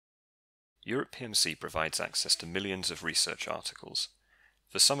Europe PMC provides access to millions of research articles.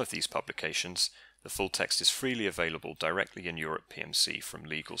 For some of these publications, the full text is freely available directly in Europe PMC from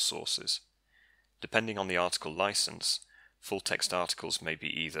legal sources. Depending on the article license, full-text articles may be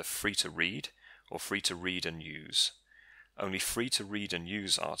either free to read or free to read and use. Only free to read and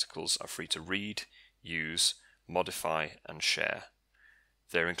use articles are free to read, use, modify and share.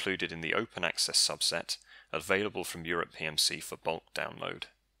 They're included in the open access subset, available from Europe PMC for bulk download.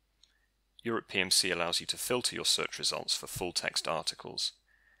 Europe PMC allows you to filter your search results for full-text articles.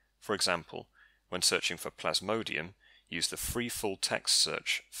 For example, when searching for Plasmodium, use the free full-text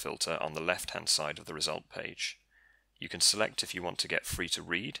search filter on the left-hand side of the result page. You can select if you want to get free to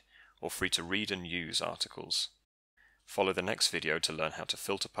read or free to read and use articles. Follow the next video to learn how to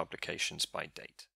filter publications by date.